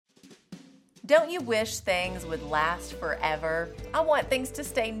Don't you wish things would last forever? I want things to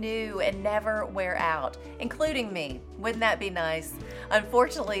stay new and never wear out, including me. Wouldn't that be nice?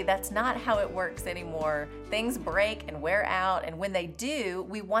 Unfortunately, that's not how it works anymore. Things break and wear out, and when they do,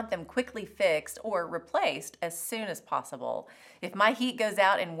 we want them quickly fixed or replaced as soon as possible. If my heat goes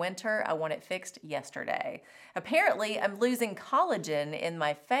out in winter, I want it fixed yesterday. Apparently, I'm losing collagen in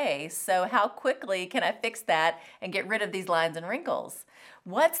my face, so how quickly can I fix that and get rid of these lines and wrinkles?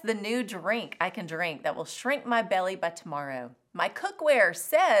 What's the new drink I can drink that will shrink my belly by tomorrow? My cookware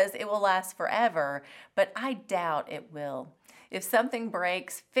says it will last forever, but I doubt it will. If something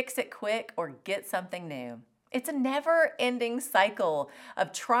breaks, fix it quick or get something new. It's a never-ending cycle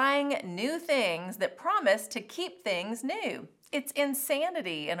of trying new things that promise to keep things new. It's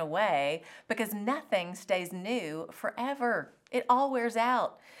insanity in a way because nothing stays new forever. It all wears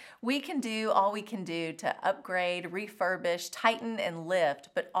out. We can do all we can do to upgrade, refurbish, tighten, and lift,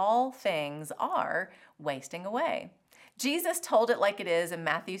 but all things are wasting away. Jesus told it like it is in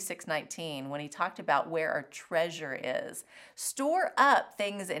Matthew 6:19 when he talked about where our treasure is. Store up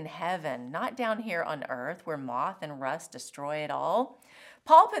things in heaven, not down here on earth where moth and rust destroy it all.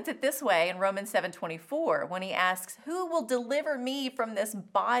 Paul puts it this way in Romans 7:24 when he asks, "Who will deliver me from this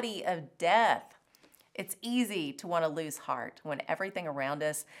body of death?" It's easy to want to lose heart when everything around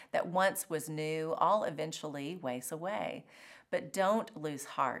us that once was new all eventually wastes away. But don't lose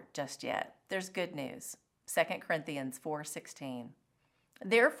heart just yet. There's good news. 2 Corinthians 4:16.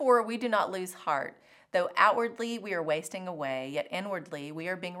 Therefore, we do not lose heart. Though outwardly we are wasting away, yet inwardly we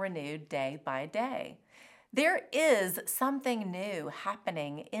are being renewed day by day. There is something new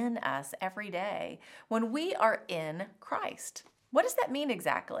happening in us every day when we are in Christ. What does that mean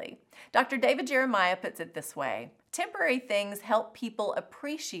exactly? Dr. David Jeremiah puts it this way. Temporary things help people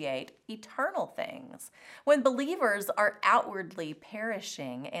appreciate eternal things. When believers are outwardly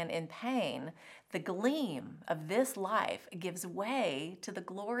perishing and in pain, the gleam of this life gives way to the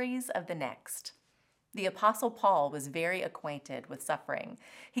glories of the next. The Apostle Paul was very acquainted with suffering.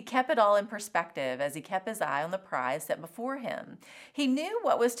 He kept it all in perspective as he kept his eye on the prize set before him. He knew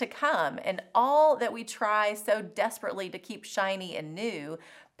what was to come, and all that we try so desperately to keep shiny and new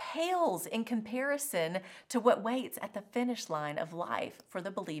pales in comparison to what waits at the finish line of life for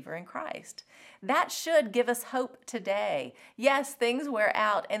the believer in Christ. That should give us hope today. Yes, things wear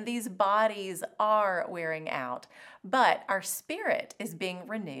out and these bodies are wearing out, but our spirit is being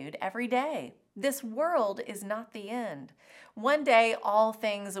renewed every day. This world is not the end. One day, all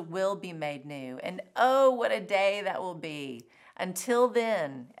things will be made new, and oh, what a day that will be. Until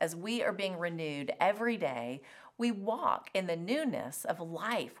then, as we are being renewed every day, we walk in the newness of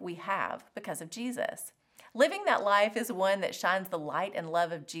life we have because of Jesus. Living that life is one that shines the light and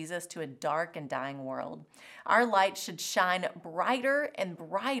love of Jesus to a dark and dying world. Our light should shine brighter and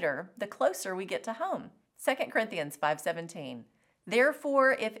brighter the closer we get to home. 2 Corinthians 5:17.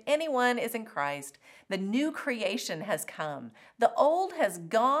 Therefore, if anyone is in Christ, the new creation has come. The old has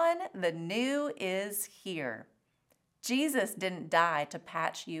gone, the new is here. Jesus didn't die to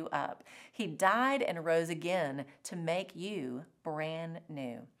patch you up. He died and rose again to make you brand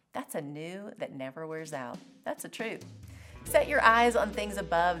new. That's a new that never wears out. That's the truth. Set your eyes on things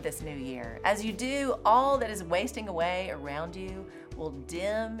above this new year. As you do, all that is wasting away around you will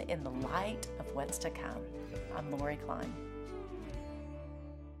dim in the light of what's to come. I'm Lori Klein.